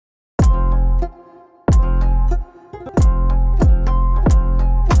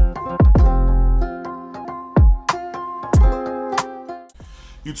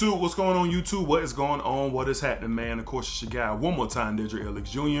YouTube, what's going on YouTube? What is going on? What is happening, man? Of course, it's your guy one more time,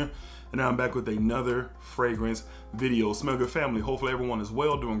 DEDRICKHJR, and now I'm back with another fragrance video. Smell good, family. Hopefully everyone is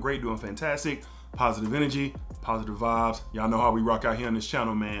well, doing great, doing fantastic. Positive energy, positive vibes. Y'all know how we rock out here on this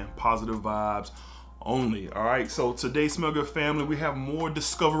channel, man. Positive vibes only. All right, so today, Smell Good family, we have more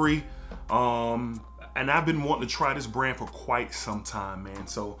discovery. And I've been wanting to try this brand for quite some time, man.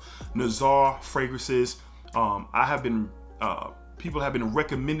 So Nazar fragrances. I have been people have been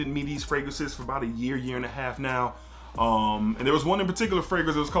recommending me these fragrances for about a year and a half now. And there was one in particular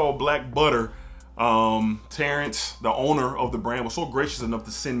fragrance that was called Black Butter. Terrence, the owner of the brand, was so gracious enough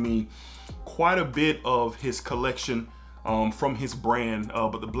to send me quite a bit of his collection from his brand.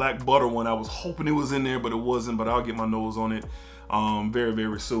 But the Black Butter one, I was hoping it was in there, but it wasn't. But I'll get my nose on it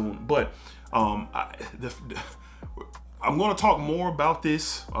very soon. But I'm going to talk more about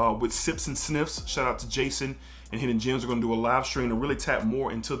this with Sips and Sniffs. Shout out to Jason and Hidden Gems. We're going to do a live stream to really tap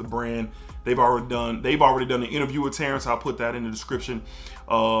more into the brand. They've already done an interview with Terrence. I'll put that in the description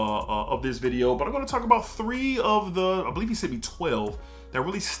of this video. But I'm going to talk about 3 of the, I believe he said 12, that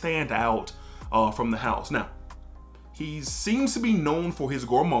really stand out from the house. Now, he seems to be known for his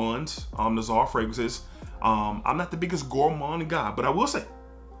gourmands, Nazar fragrances. I'm not the biggest gourmand guy, but I will say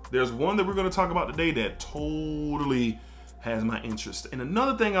there's one that we're going to talk about today that totally has my interest. And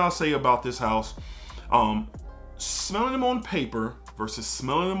another thing I'll say about this house, smelling them on paper versus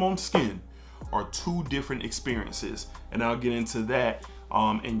smelling them on skin are 2 different experiences. And I'll get into that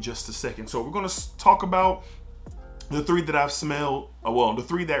in just a second. So we're going to talk about the 3 that I've smelled, well, the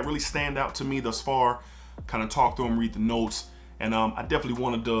 3 that really stand out to me thus far, kind of talk through them, read the notes. And I definitely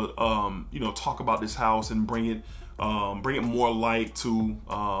wanted to, you know, talk about this house and bring it more light to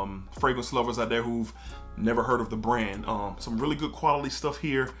fragrance lovers out there who've never heard of the brand. Some really good quality stuff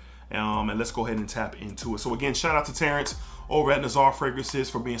here. And let's go ahead and tap into it. So again, shout out to Terrence over at Nazar Fragrances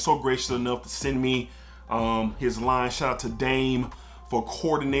for being so gracious enough to send me his line. Shout out to Dame for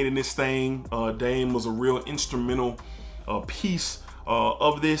coordinating this thing. Dame was a real instrumental piece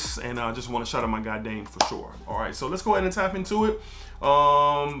of this, and I just want to shout out my guy Dame for sure. All right, so let's go ahead and tap into it.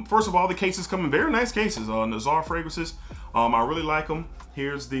 First of all, the cases come in very nice cases. Nazar Fragrances, I really like them.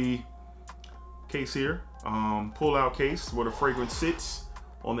 Here's the case here, pull-out case where the fragrance sits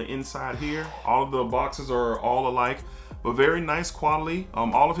on the inside here. All of the boxes are all alike, but very nice quality.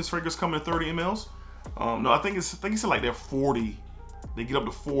 All of his fragrances come in 30 mLs. No, I think he said like they're 40. They get up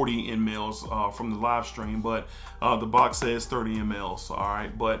to 40 mLs from the live stream, but the box says 30 mLs. All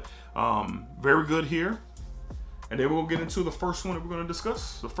right, but very good here. And then we'll get into the first one that we're going to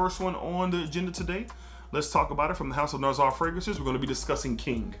discuss. The first one on the agenda today. Let's talk about it from the House of Nazar Fragrances. We're going to be discussing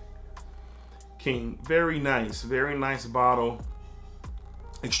King. King, very nice bottle.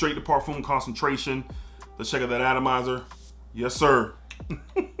 Extrait de Parfum concentration. Let's check out that atomizer. Yes, sir.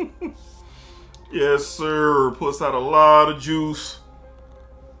 Yes, sir. Puts out a lot of juice.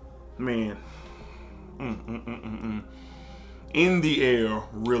 Man. In the air.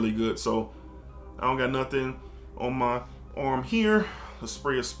 Really good. So, I don't got nothing on my arm here. Let's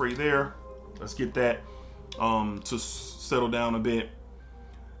spray a spray there. Let's get that to settle down a bit.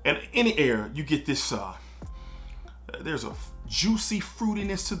 And in the air, you get this, there's a juicy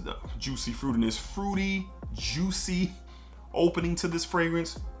fruitiness to the fruity, juicy opening to this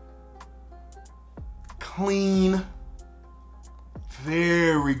fragrance. Clean,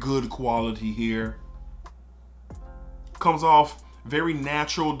 very good quality here. Comes off very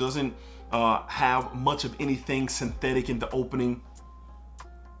natural, doesn't have much of anything synthetic in the opening.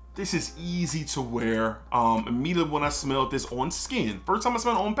 This is easy to wear. Immediately when I smelled this on skin, first time I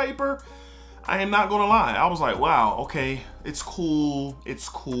smelled it on paper, I am not gonna lie, I was like, wow, okay, it's cool.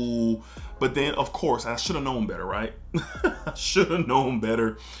 But then, of course, I should have known better, right? I should have known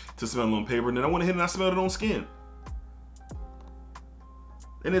better to smell it on paper. And then I went ahead and I smelled it on skin.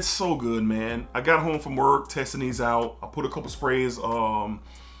 And it's so good, man. I got home from work, testing these out. I put a couple sprays around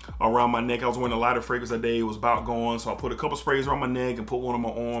my neck. I was wearing a lighter fragrance that day. It was about gone. So I put a couple sprays around my neck and put one on my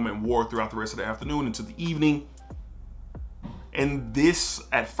arm and wore it throughout the rest of the afternoon into the evening. And this,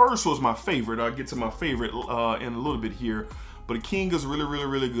 at first, was my favorite. I'll get to my favorite in a little bit here. But King is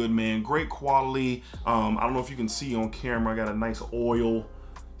really good, man. Great quality. I don't know if you can see on camera. I got a nice oil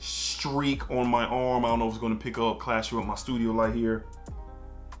streak on my arm. I don't know if it's going to pick up, clash with my studio light here.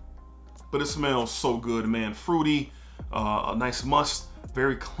 But it smells so good, man. Fruity, a nice musk,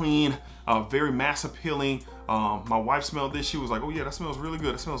 very clean, very mass appealing. My wife smelled this. She was like, oh yeah, that smells really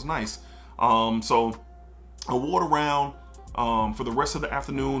good. It smells nice. So I wore it around for the rest of the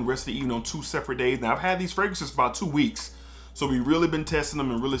afternoon, rest of the evening on 2 separate days. Now I've had these fragrances for about 2 weeks. So we've really been testing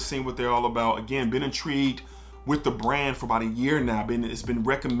them and really seeing what they're all about. Again, been intrigued with the brand for about a year now. It's been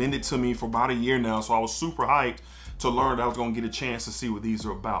recommended to me for about a year now, so I was super hyped to learn that I was gonna get a chance to see what these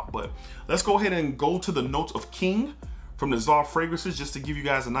are about. But let's go ahead and go to the notes of King from Nazar fragrances, just to give you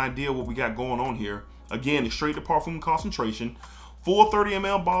guys an idea of what we got going on here. Again, it's straight to parfum concentration. Full 30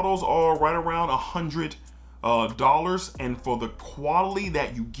 ml bottles are right around $100, and for the quality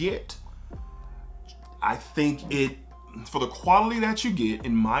that you get, I think for the quality that you get,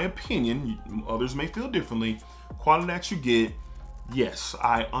 in my opinion, others may feel differently, quality that you get, yes,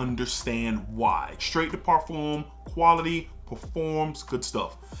 I understand why. Straight to parfum, quality, performs, good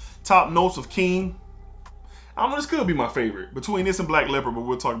stuff. Top notes of King. I don't know, this could be my favorite between this and Black Leopard, but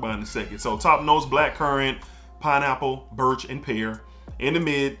we'll talk about it in a second. So top notes, blackcurrant, pineapple, birch, and pear. In the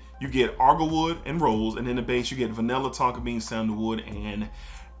mid, you get arglewood and rose, and in the base, you get vanilla, tonka bean, sandalwood, and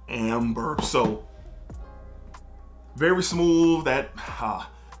amber. So very smooth. That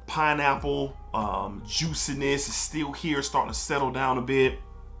pineapple juiciness is still here, starting to settle down a bit.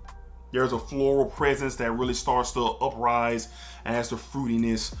 There's a floral presence that really starts to uprise as the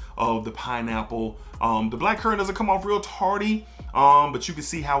fruitiness of the pineapple. The blackcurrant doesn't come off real tardy, but you can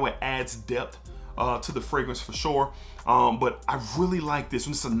see how it adds depth to the fragrance for sure. But I really like this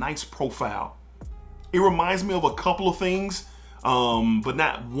one. It's a nice profile. It reminds me of a couple of things, but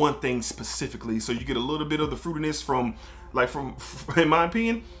not one thing specifically. So you get a little bit of the fruitiness from in my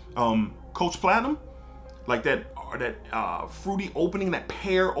opinion, Coach Platinum, like that fruity opening, that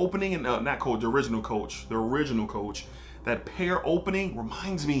pear opening, and not Coach, the original Coach, that pear opening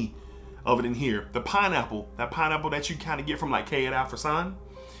reminds me of it in here. The pineapple, that you kind of get from like K at Alfresan,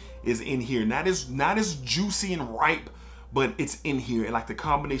 is in here. Not as juicy and ripe, but it's in here. And like the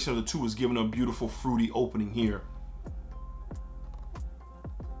combination of the two is giving a beautiful fruity opening here.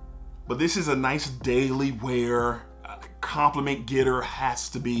 But this is a nice daily wear, compliment getter, has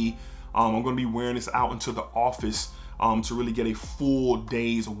to be. I'm gonna be wearing this out into the office to really get a full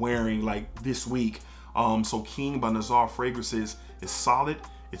day's wearing like this week. So King by Nazar Fragrances is solid,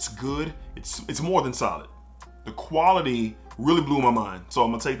 it's good, it's more than solid. The quality really blew my mind, so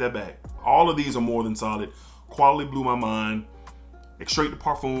I'm gonna take that back. All of these are more than solid. Quality blew my mind. Straight to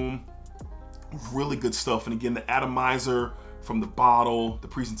parfum, really good stuff. And again, the atomizer from the bottle, the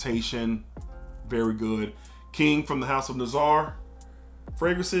presentation, very good. King from the House of Nazar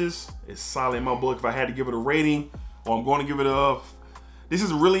Fragrances is solid in my book. If I had to give it a rating, or I'm going to give it this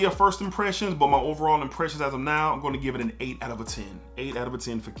is really a first impressions, but my overall impressions as of now, I'm going to give it an 8 out of a 10. 8 out of a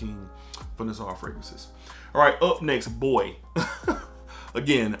 10 for King from Nazar Fragrances. All right, up next, boy.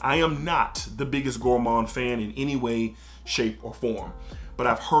 Again, I am not the biggest gourmand fan in any way, shape, or form, but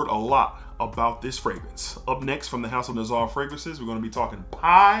I've heard a lot about this fragrance. Up next from the House of Nazar Fragrances, we're going to be talking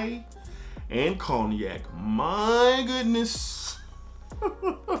pie and cognac. My goodness.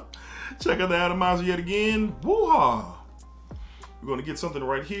 Check out the atomizer yet again. Woo-ha. We're going to get something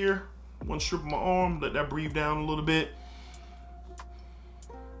right here. One strip of my arm, let that breathe down a little bit.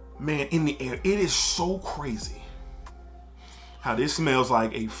 Man, in the air, it is so crazy how this smells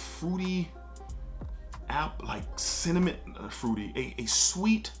like a fruity, like cinnamon, fruity, a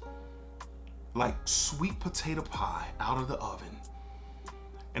sweet, like sweet potato pie out of the oven.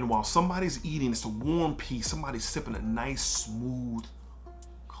 And while somebody's eating, it's a warm piece, somebody's sipping a nice, smooth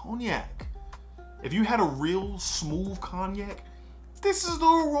cognac. If you had a real smooth cognac, this is the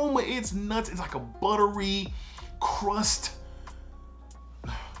aroma. It's nuts. It's like a buttery crust.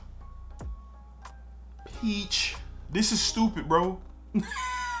 Peach. This is stupid, bro.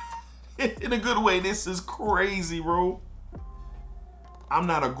 In a good way, this is crazy, bro. I'm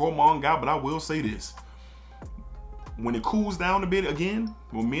not a gourmand guy, but I will say this. When it cools down a bit again,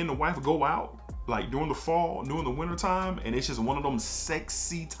 when me and the wife go out, like during the fall, during the winter time, and it's just one of them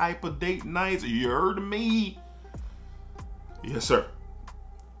sexy type of date nights, you heard me? Yes, sir.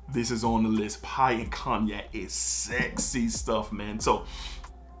 This is on the list. Pie and cognac is sexy stuff, man. So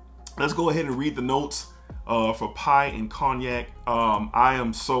let's go ahead and read the notes for pie and cognac. I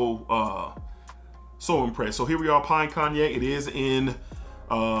am so impressed. So here we are, pie and cognac. It is in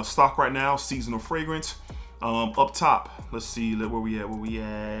stock right now, seasonal fragrance. Up top, let's see where we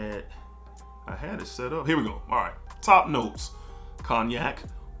at. I had it set up. Here we go. All right, top notes: cognac,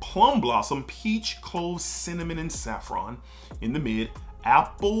 plum blossom, peach, clove, cinnamon, and saffron. In the mid,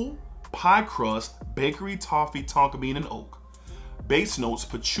 apple, pie crust, bakery, toffee, tonka bean, and oak. Base notes: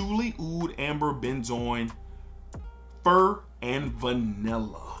 patchouli, oud, amber, benzoin, fir, and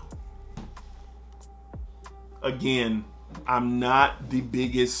vanilla. Again, I'm not the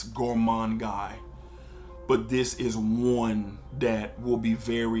biggest gourmand guy, but this is one that will be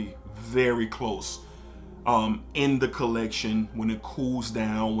very, very close in the collection when it cools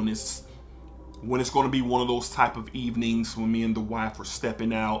down, when it's when it's going to be one of those type of evenings when me and the wife are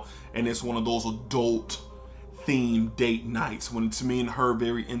stepping out and it's one of those adult themed date nights when it's me and her,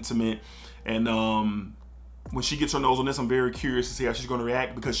 very intimate. And when she gets her nose on this, I'm very curious to see how she's going to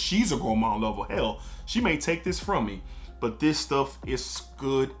react, because she's a gourmand lover. Hell, she may take this from me, but this stuff is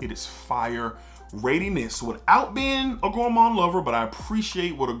good. It is fire. Rating this without being a gourmand lover, but I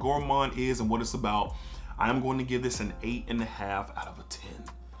appreciate what a gourmand is and what it's about. I'm going to give this an 8.5 out of a 10.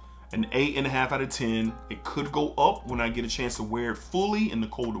 An 8.5 out of 10. It could go up when I get a chance to wear it fully in the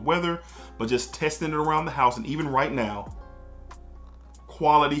colder weather, but just testing it around the house, and even right now,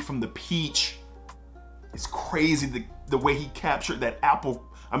 quality from the peach is crazy. The way he captured that apple,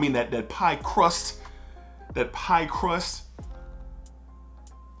 I mean that pie crust, the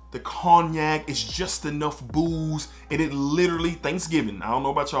cognac is just enough booze, and it literally, Thanksgiving, I don't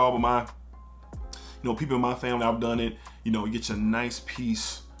know about y'all, but people in my family, I've done it. You get your nice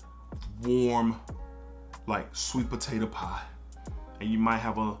piece of warm, like sweet potato pie, and you might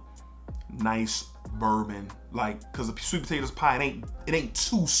have a nice bourbon, because the sweet potatoes pie, it ain't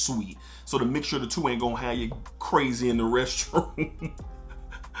too sweet, so the mixture of the two ain't gonna have you crazy in the restroom.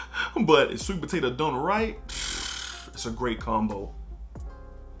 But if sweet potato done right, it's a great combo.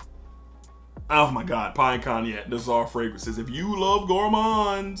 Oh my God, pie and cognac, Nazar fragrances. If you love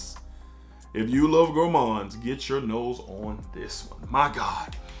gourmands, get your nose on this one. My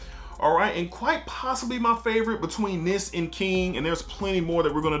God. All right, and quite possibly my favorite between this and King, and there's plenty more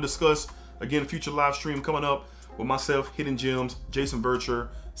that we're gonna discuss. Again, future live stream coming up with myself, Hidden Gems, Jason Vircher,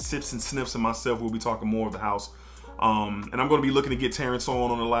 Sips and Sniffs, and myself. We'll be talking more of the house. And I'm gonna be looking to get Terrence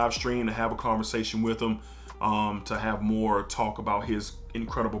on the live stream to have a conversation with him, to have more talk about his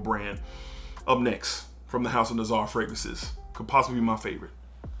incredible brand. Up next, from the house of Nazar fragrances, could possibly be my favorite,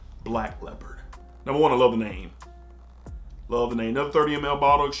 Black Leopard. Number one, I love the name. Love the name. Another 30 ml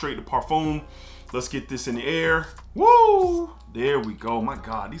bottle, straight to parfum. Let's get this in the air. Woo! There we go. My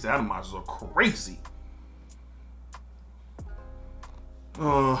God, these atomizers are crazy.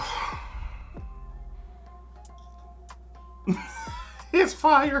 It's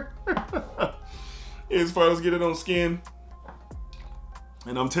fire. It's fire. Let's get it on skin.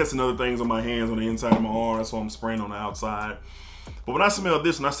 And I'm testing other things on my hands, on the inside of my arm. That's why I'm spraying on the outside. But when I smelled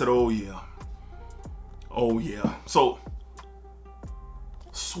this one, I said, oh yeah. Oh yeah. So,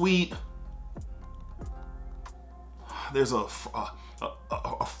 sweet. There's a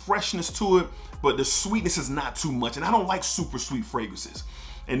freshness to it, but the sweetness is not too much. And I don't like super sweet fragrances.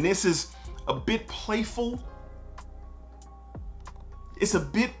 And this is a bit playful. It's a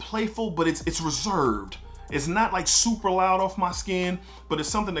bit playful, but it's reserved. It's not like super loud off my skin, but it's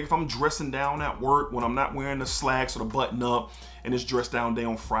something that if I'm dressing down at work, when I'm not wearing the slacks or the button up, and it's dress down day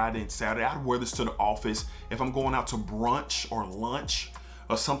on Friday and Saturday, I'd wear this to the office. If I'm going out to brunch or lunch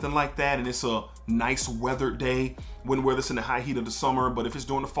or something like that, and it's a nice weathered day, wouldn't wear this in the high heat of the summer, but if it's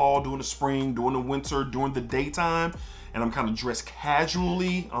during the fall, during the spring, during the winter, during the daytime, and I'm kind of dressed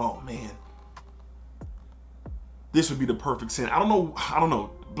casually, oh man, this would be the perfect scent. I don't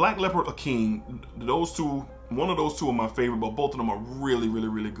know. Black Leopard or King, those two, one of those two are my favorite, but both of them are really, really,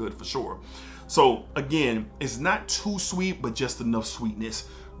 really good for sure. So again, it's not too sweet, but just enough sweetness.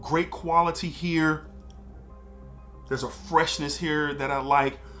 Great quality here. There's a freshness here that I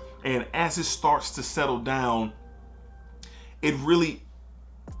like. And as it starts to settle down, it really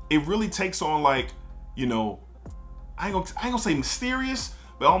takes on, like, I ain't gonna say mysterious,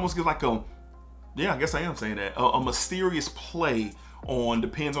 but almost gives like yeah, I guess I am saying that, a mysterious play on,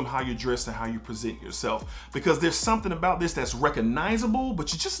 depends on how you're dressed and how you present yourself. Because there's something about this that's recognizable,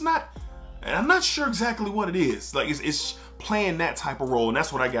 but you're just not, and I'm not sure exactly what it is. Like it's playing that type of role, and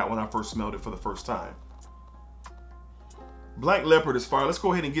that's what I got when I first smelled it for the first time. Black Leopard is fire. Let's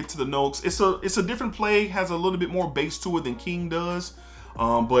go ahead and get to the notes. It's a different play, has a little bit more bass to it than King does,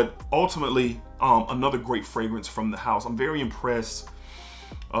 but ultimately another great fragrance from the house. I'm very impressed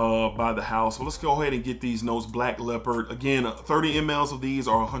by the house. Well, let's go ahead and get these notes. Black Leopard, again, 30 mLs of these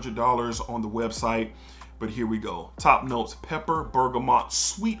are $100 on the website, but here we go. Top notes: pepper, bergamot,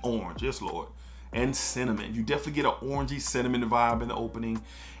 sweet orange, yes Lord, and cinnamon. You definitely get an orangey cinnamon vibe in the opening.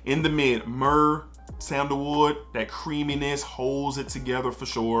 In the mid, myrrh, sandalwood, that creaminess holds it together for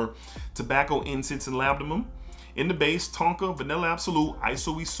sure. Tobacco, incense, and labdanum. In the base, tonka, vanilla absolute,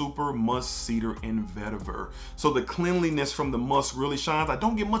 isoe super, musk, cedar, and vetiver. So the cleanliness from the musk really shines. I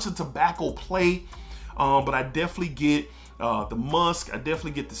don't get much of tobacco play, but I definitely get the musk. I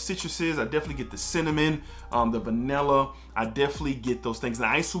definitely get the citruses. I definitely get the cinnamon, the vanilla. I definitely get those things. The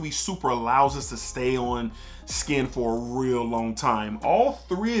isoe super allows us to stay on skin for a real long time. All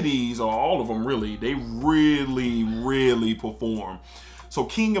three of these, or all of them really, they really, really perform. So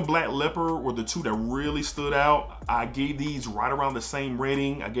King and Black Leopard were the two that really stood out. I gave these right around the same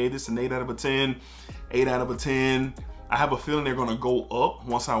rating. I gave this an 8 out of a 10, 8 out of a 10. I have a feeling they're gonna go up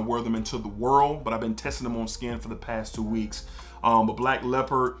once I wear them into the world, but I've been testing them on skin for the past 2 weeks. But Black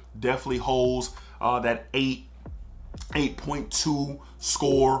Leopard definitely holds that 8.2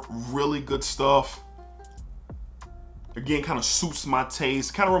 score. Really good stuff. Again, kind of suits my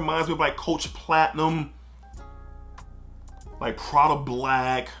taste. Kind of reminds me of like Coach Platinum, like Prada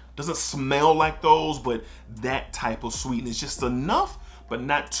Black. Doesn't smell like those, but that type of sweetness. Just enough, but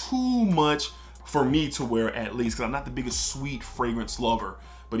not too much for me to wear, at least, because I'm not the biggest sweet fragrance lover.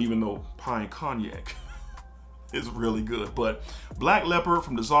 But even though Pine Cognac is really good. But Black Leopard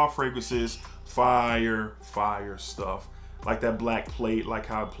from Nazar Fragrances, fire stuff. Like that black plate, like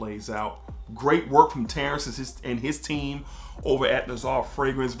how it plays out. Great work from Terrence and his team over at Nazar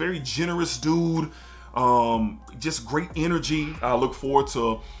Fragrance. Very generous dude. Just great energy. I look forward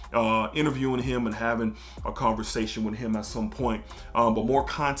to interviewing him and having a conversation with him at some point. But more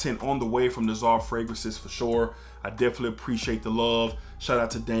content on the way from Nazar Fragrances for sure. I definitely appreciate the love. Shout out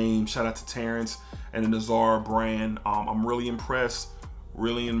to Dame, shout out to Terrence and the Nazar brand. I'm really impressed.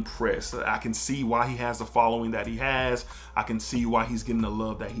 Really impressed. I can see why he has the following that he has. I can see why he's getting the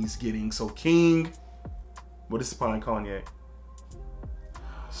love that he's getting. So King, what is Pine Cognac?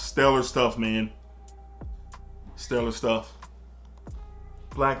 Stellar stuff, man. Stellar stuff.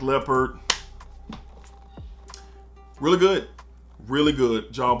 Black Leopard. Really good. Really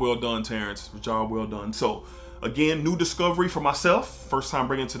good. Job well done, Terrence. Job well done. So again, new discovery for myself. First time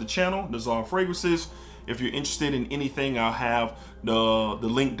bringing it to the channel, Nazar Fragrances. If you're interested in anything, I'll have the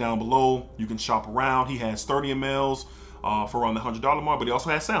link down below. You can shop around. He has 30 mLs for around the $100 mark, but he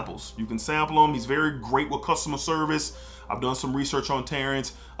also has samples. You can sample them. He's very great with customer service. I've done some research on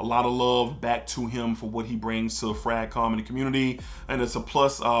Terrence. A lot of love back to him for what he brings to FragCom and the community. And it's a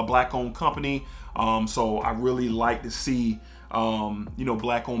plus black-owned company. So I really like to see you know,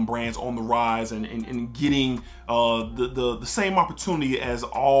 black-owned brands on the rise and getting the same opportunity as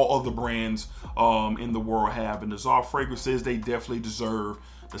all other brands in the world have. And Nazar Fragrances, they definitely deserve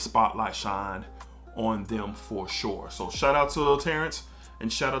the spotlight shine on them for sure. So shout out to Terrence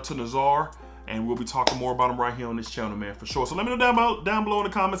and shout out to Nazar, and we'll be talking more about them right here on this channel, man, for sure. So let me know down below in the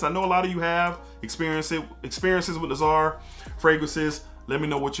comments. I know a lot of you have experiences with Nazar Fragrances. Let me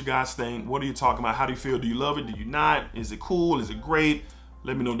know what you guys think. What are you talking about? How do you feel? Do you love it? Do you not? Is it cool? Is it great?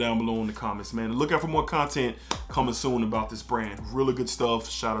 Let me know down below in the comments, man. Look out for more content coming soon about this brand. Really good stuff.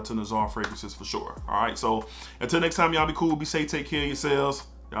 Shout out to Nazar Fragrances for sure. All right, so until next time, y'all be cool, be safe, take care of yourselves.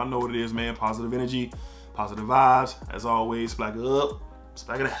 Y'all know what it is, man. Positive energy, positive vibes. As always, splack it up,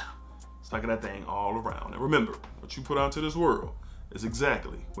 splack it out. Splack that thing all around. And remember, what you put out into this world is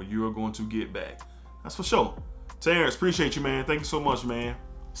exactly what you are going to get back. That's for sure. Terrence, appreciate you, man. Thank you so much, man.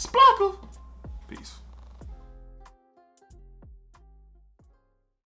 Splacker. Peace.